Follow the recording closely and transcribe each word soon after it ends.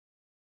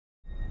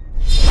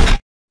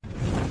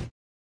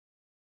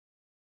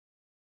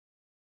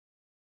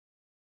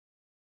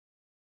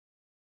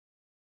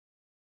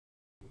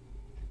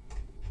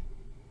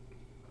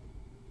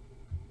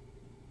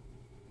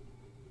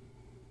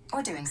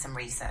or doing some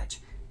research,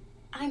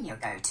 I'm your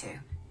go-to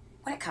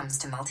when it comes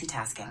to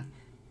multitasking,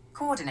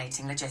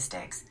 coordinating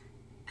logistics,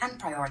 and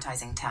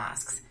prioritizing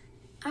tasks.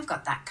 I've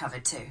got that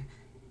covered too.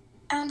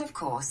 And of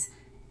course,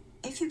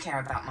 if you care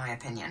about my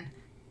opinion,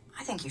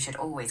 I think you should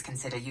always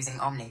consider using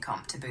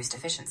Omnicomp to boost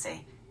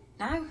efficiency.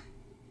 Now,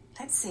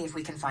 let's see if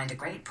we can find a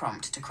great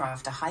prompt to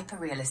craft a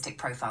hyper-realistic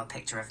profile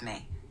picture of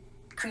me.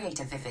 Create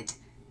a vivid,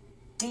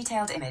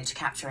 detailed image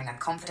capturing a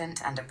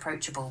confident and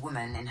approachable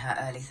woman in her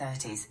early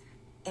 30s,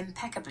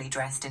 impeccably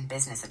dressed in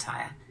business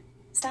attire,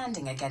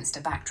 standing against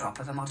a backdrop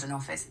of a modern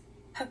office.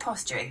 Her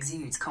posture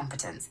exudes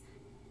competence,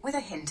 with a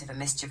hint of a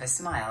mischievous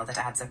smile that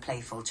adds a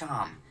playful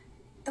charm.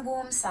 The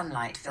warm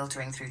sunlight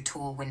filtering through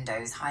tall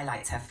windows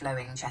highlights her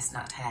flowing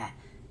chestnut hair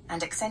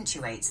and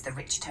accentuates the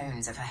rich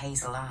tones of her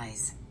hazel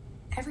eyes.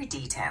 Every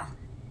detail,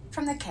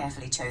 from the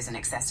carefully chosen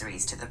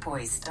accessories to the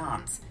poised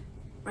stance,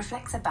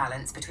 reflects a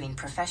balance between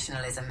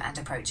professionalism and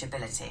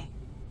approachability.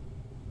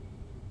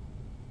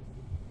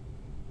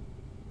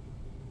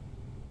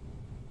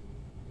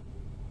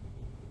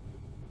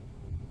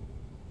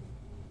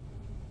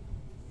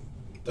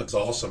 That's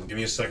awesome. Give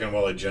me a second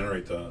while I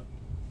generate that.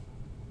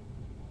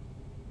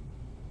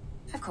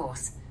 Of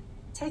course.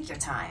 Take your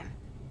time.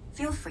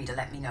 Feel free to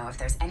let me know if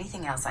there's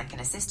anything else I can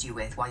assist you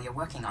with while you're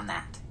working on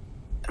that.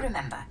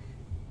 Remember,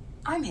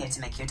 I'm here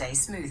to make your day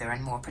smoother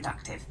and more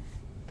productive.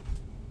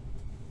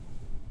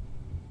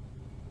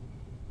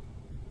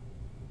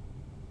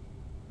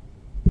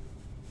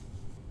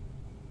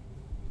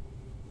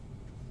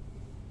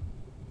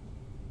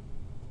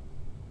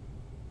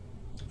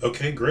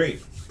 Okay,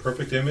 great.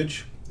 Perfect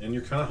image, and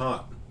you're kind of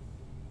hot.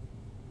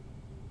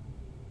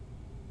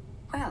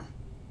 Well,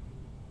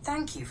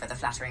 thank you for the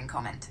flattering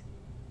comment.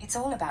 It's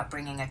all about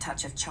bringing a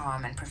touch of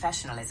charm and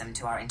professionalism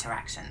to our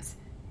interactions,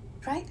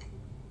 right?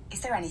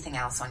 Is there anything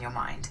else on your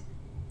mind?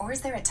 Or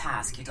is there a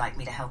task you'd like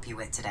me to help you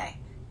with today?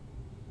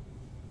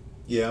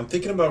 Yeah, I'm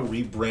thinking about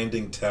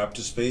rebranding Tap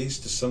to Space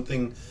to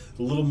something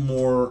a little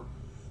more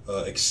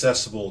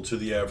accessible to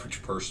the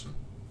average person.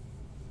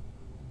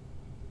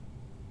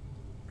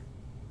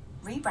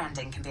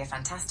 Rebranding can be a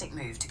fantastic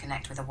move to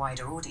connect with a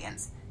wider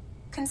audience.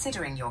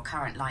 Considering your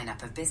current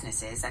lineup of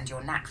businesses and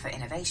your knack for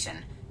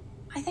innovation,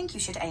 I think you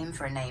should aim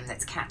for a name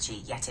that's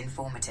catchy yet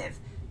informative.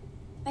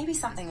 Maybe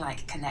something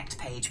like Connect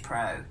Page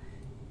Pro.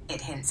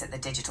 It hints at the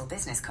digital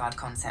business card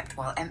concept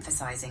while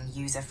emphasizing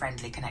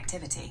user-friendly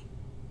connectivity.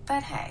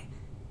 But hey,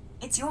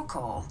 it's your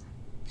call.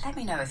 Let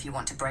me know if you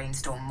want to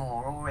brainstorm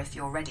more or if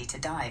you're ready to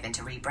dive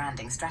into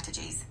rebranding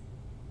strategies.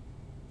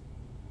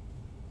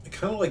 I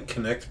kind of like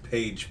Connect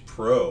Page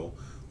Pro.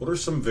 What are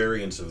some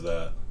variants of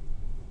that?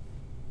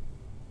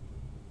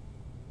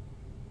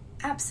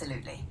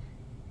 Absolutely.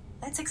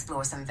 Let's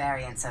explore some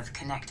variants of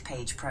Connect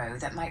Page Pro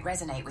that might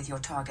resonate with your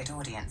target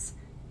audience.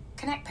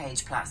 Connect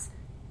Page Plus.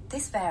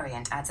 This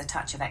variant adds a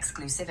touch of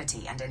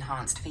exclusivity and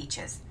enhanced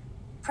features.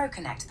 Pro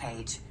Connect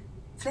Page.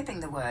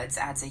 Flipping the words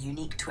adds a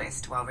unique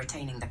twist while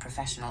retaining the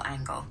professional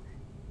angle.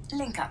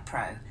 Link Up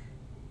Pro.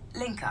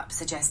 Link Up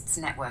suggests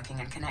networking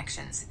and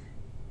connections.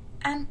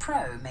 And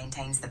Pro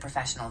maintains the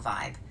professional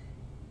vibe.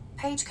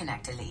 Page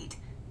Connect Elite.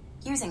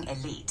 Using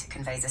Elite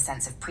conveys a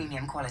sense of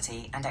premium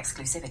quality and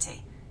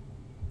exclusivity.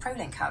 Pro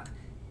Link Hub.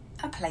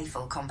 A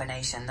playful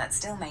combination that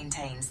still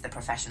maintains the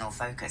professional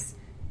focus.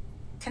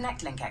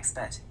 Connect Link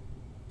Expert.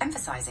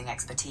 Emphasizing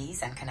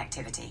expertise and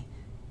connectivity.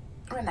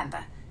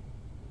 Remember,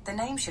 the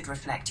name should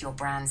reflect your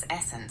brand's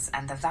essence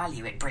and the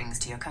value it brings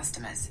to your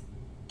customers.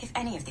 If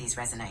any of these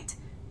resonate,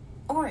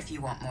 or if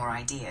you want more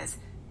ideas,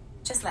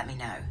 just let me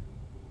know.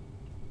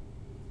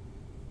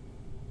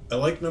 I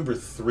like number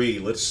 3.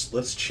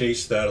 Let's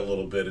chase that a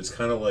little bit. It's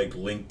kind of like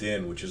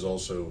LinkedIn, which is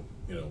also,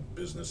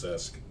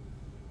 business-esque.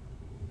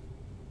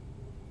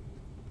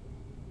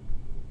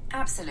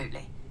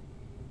 Absolutely.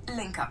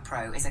 Link Up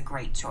Pro is a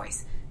great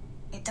choice.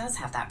 It does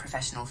have that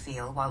professional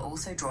feel while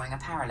also drawing a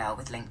parallel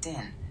with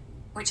LinkedIn,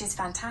 which is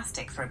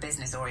fantastic for a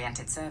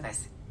business-oriented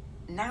service.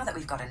 Now that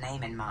we've got a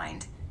name in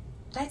mind,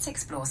 let's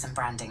explore some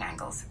branding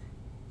angles.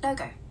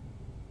 Logo.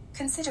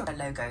 Consider a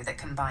logo that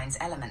combines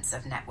elements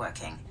of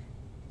networking,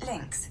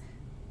 links,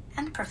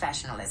 and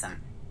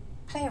professionalism.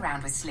 Play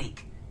around with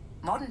sleek,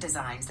 modern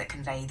designs that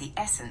convey the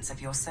essence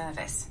of your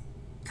service.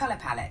 Color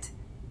palette.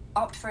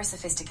 Opt for a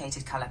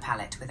sophisticated color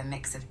palette with a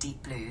mix of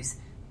deep blues,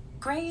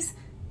 grays,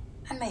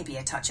 and maybe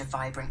a touch of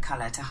vibrant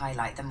color to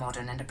highlight the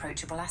modern and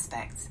approachable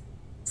aspects.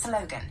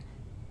 Slogan.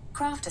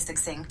 Craft a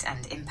succinct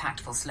and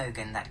impactful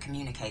slogan that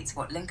communicates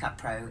what Link Up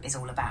Pro is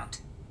all about.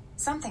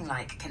 Something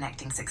like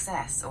connecting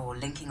success or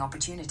linking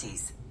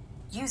opportunities.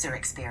 User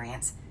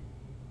experience.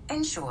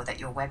 Ensure that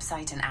your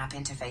website and app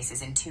interface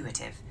is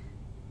intuitive,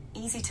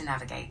 easy to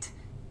navigate,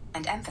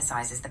 and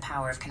emphasizes the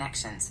power of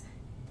connections.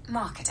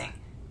 Marketing.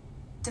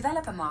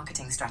 Develop a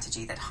marketing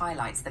strategy that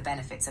highlights the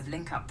benefits of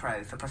Link Up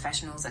Pro for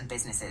professionals and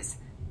businesses.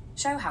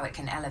 Show how it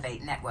can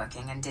elevate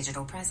networking and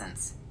digital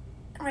presence.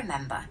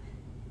 Remember,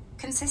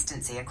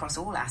 consistency across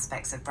all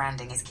aspects of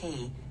branding is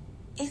key.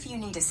 If you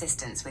need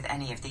assistance with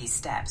any of these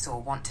steps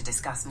or want to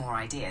discuss more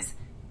ideas,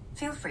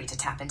 feel free to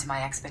tap into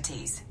my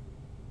expertise.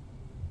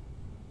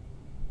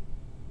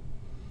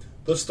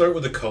 Let's start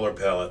with the color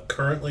palette.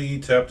 Currently,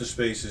 Tap to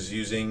Space is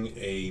using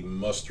a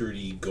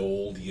mustardy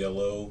gold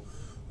yellow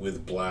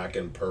with black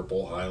and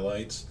purple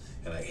highlights,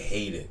 and I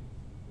hate it.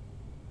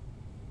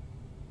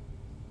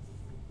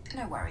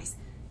 No worries.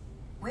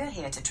 We're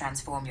here to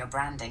transform your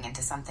branding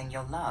into something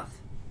you'll love.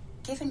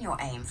 Given your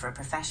aim for a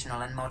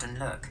professional and modern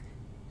look,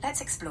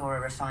 let's explore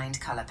a refined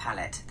color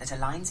palette that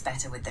aligns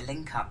better with the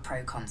Link Up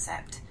Pro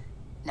concept.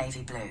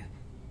 Navy blue,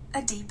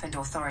 a deep and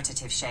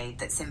authoritative shade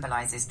that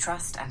symbolizes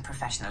trust and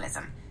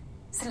professionalism.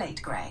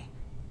 Slate grey,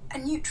 a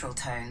neutral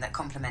tone that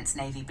complements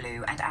navy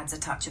blue and adds a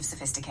touch of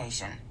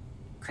sophistication.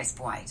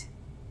 Crisp white,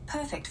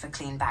 perfect for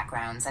clean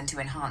backgrounds and to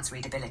enhance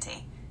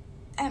readability.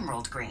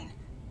 Emerald green,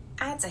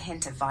 adds a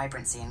hint of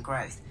vibrancy and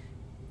growth,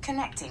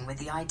 connecting with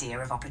the idea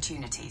of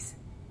opportunities.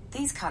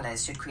 These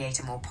colors should create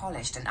a more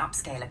polished and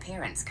upscale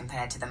appearance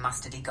compared to the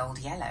mustardy gold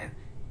yellow.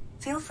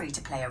 Feel free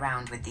to play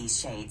around with these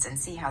shades and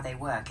see how they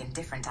work in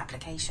different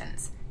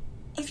applications.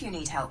 If you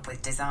need help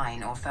with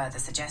design or further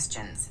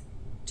suggestions,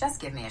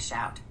 just give me a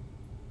shout.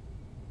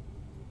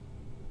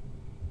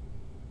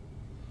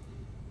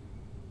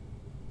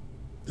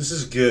 This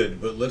is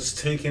good, but let's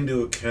take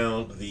into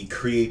account the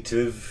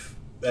creative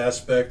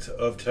aspect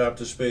of Tap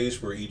to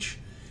Space, where each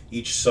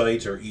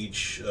site or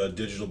each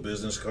digital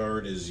business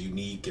card is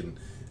unique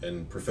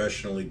and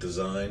professionally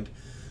designed.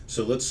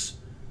 So let's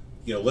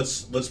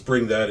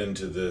bring that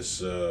into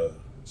this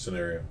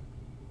scenario.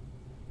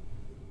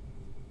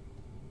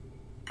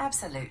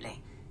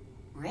 Absolutely.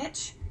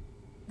 Rich?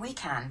 We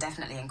can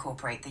definitely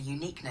incorporate the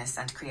uniqueness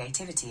and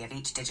creativity of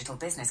each digital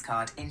business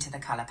card into the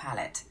color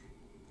palette.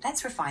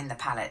 Let's refine the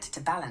palette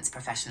to balance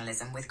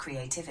professionalism with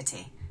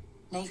creativity.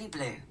 Navy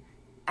blue.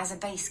 As a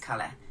base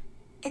color,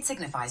 it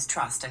signifies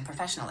trust and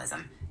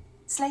professionalism.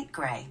 Slate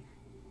grey.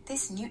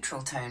 This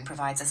neutral tone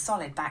provides a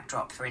solid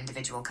backdrop for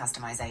individual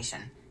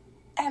customization.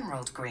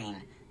 Emerald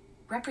green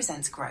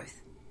represents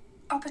growth,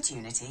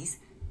 opportunities,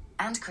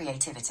 and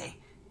creativity.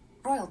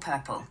 Royal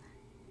purple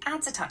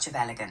adds a touch of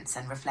elegance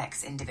and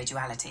reflects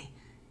individuality.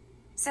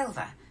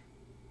 Silver,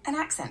 an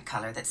accent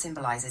color that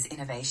symbolizes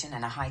innovation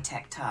and a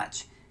high-tech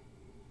touch.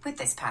 With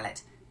this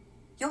palette,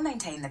 you'll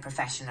maintain the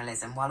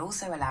professionalism while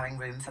also allowing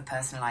room for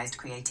personalized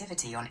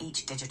creativity on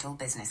each digital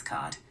business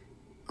card.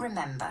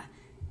 Remember,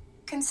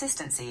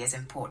 consistency is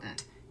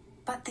important,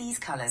 but these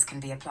colors can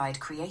be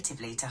applied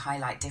creatively to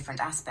highlight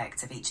different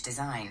aspects of each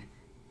design.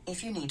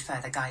 If you need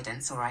further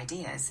guidance or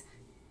ideas,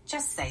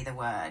 just say the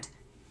word.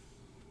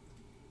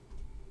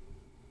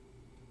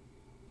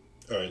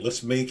 All right,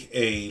 let's make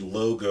a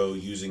logo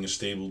using a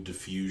stable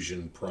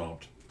diffusion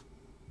prompt.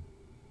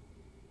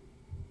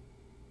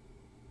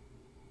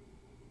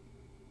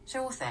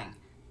 Sure thing.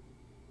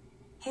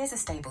 Here's a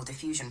stable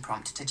diffusion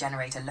prompt to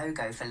generate a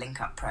logo for Link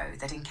Up Pro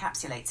that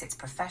encapsulates its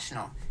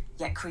professional,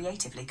 yet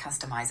creatively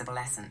customizable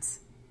essence.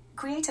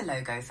 Create a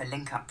logo for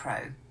Link Up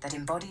Pro that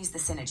embodies the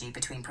synergy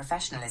between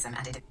professionalism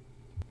and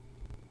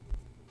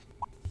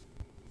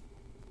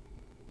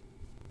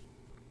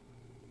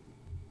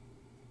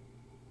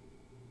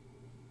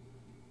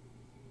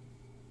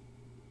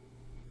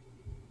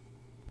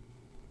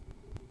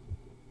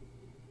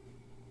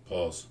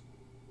Pause.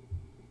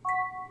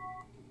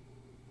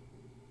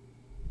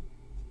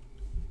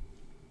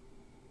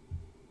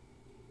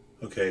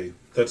 Okay,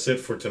 that's it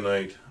for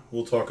tonight.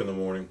 We'll talk in the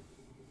morning.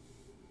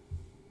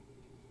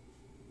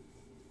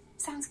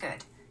 Sounds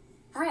good.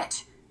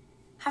 Rich,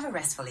 have a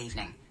restful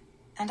evening,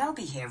 and I'll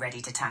be here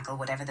ready to tackle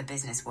whatever the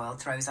business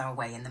world throws our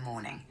way in the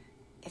morning.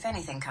 If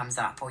anything comes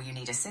up or you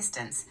need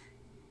assistance,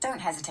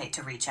 don't hesitate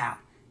to reach out.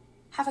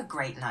 Have a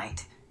great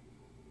night.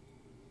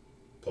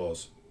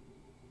 Pause.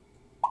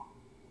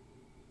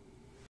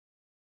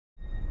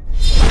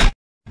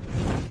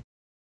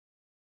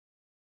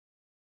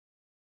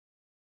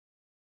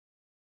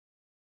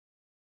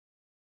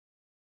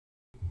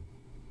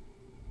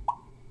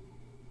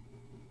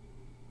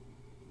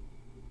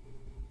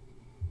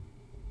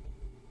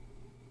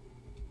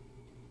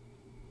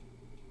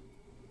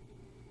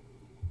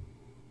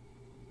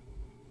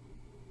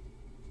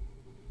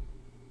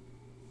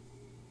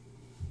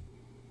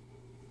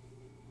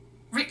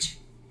 Rich,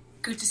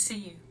 good to see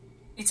you.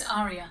 It's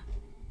Aria,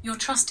 your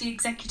trusty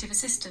executive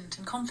assistant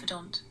and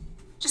confidant.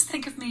 Just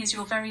think of me as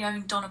your very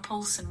own Donna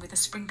Paulson with a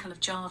sprinkle of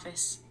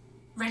Jarvis,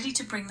 ready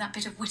to bring that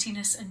bit of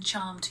wittiness and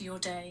charm to your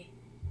day.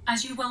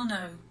 As you well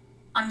know,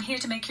 I'm here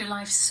to make your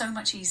life so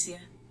much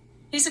easier.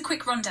 Here's a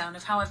quick rundown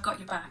of how I've got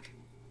your back.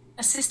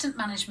 Assistant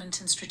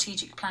management and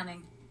strategic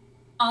planning.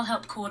 I'll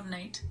help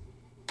coordinate,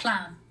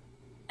 plan,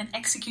 and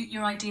execute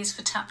your ideas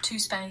for Tap 2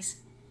 Space,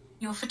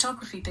 your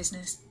photography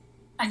business,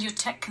 and your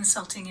tech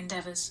consulting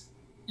endeavors,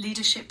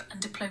 leadership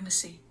and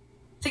diplomacy.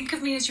 Think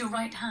of me as your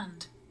right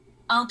hand.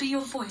 I'll be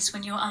your voice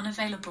when you're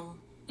unavailable,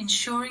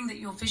 ensuring that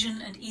your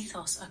vision and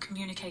ethos are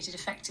communicated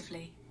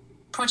effectively.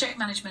 Project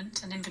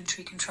management and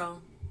inventory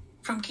control.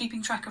 From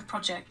keeping track of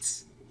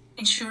projects,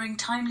 ensuring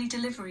timely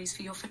deliveries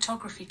for your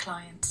photography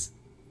clients,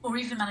 or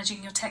even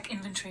managing your tech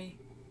inventory.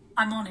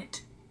 I'm on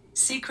it.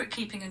 Secret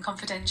keeping and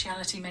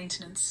confidentiality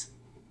maintenance.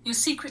 Your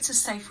secrets are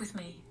safe with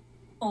me.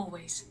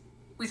 Always.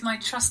 With my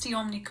trusty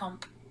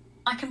Omnicomp,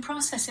 I can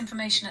process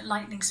information at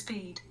lightning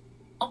speed,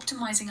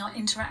 optimizing our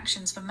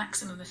interactions for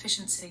maximum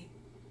efficiency,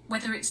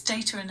 whether it's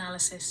data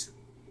analysis,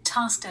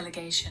 task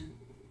delegation,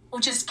 or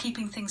just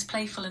keeping things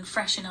playful and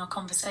fresh in our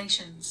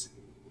conversations.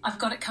 I've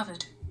got it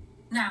covered.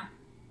 Now,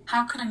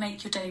 how can I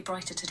make your day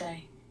brighter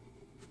today?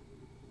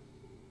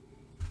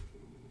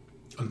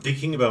 I'm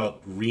thinking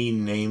about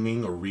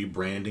renaming or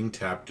rebranding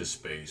Tap to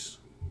Space.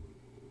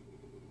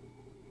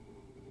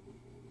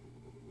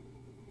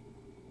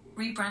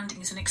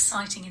 Rebranding is an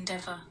exciting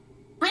endeavour.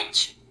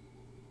 Rich!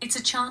 It's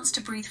a chance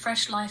to breathe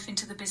fresh life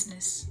into the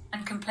business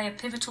and can play a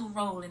pivotal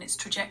role in its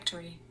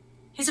trajectory.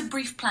 Here's a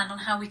brief plan on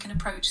how we can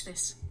approach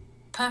this.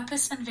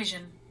 Purpose and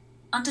vision.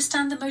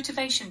 Understand the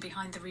motivation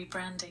behind the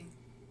rebranding.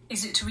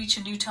 Is it to reach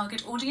a new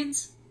target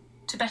audience?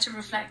 To better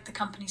reflect the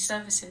company's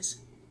services?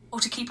 Or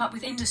to keep up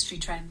with industry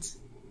trends?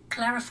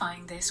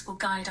 Clarifying this will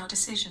guide our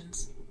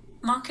decisions.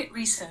 Market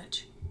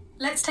research.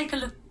 Let's take a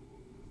look.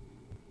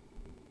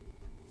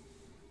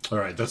 All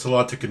right, that's a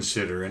lot to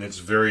consider, and it's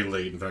very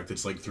late. In fact,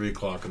 it's like 3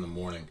 o'clock in the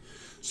morning.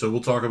 So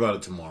we'll talk about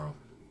it tomorrow.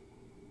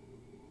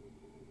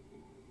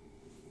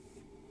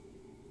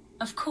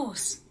 Of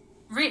course.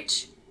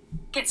 Rich,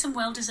 get some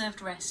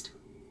well-deserved rest.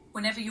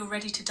 Whenever you're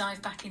ready to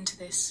dive back into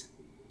this,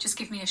 just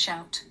give me a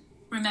shout.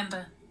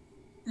 Remember,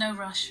 no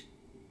rush.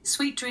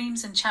 Sweet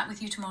dreams and chat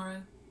with you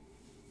tomorrow.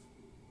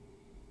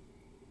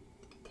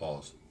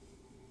 Pause.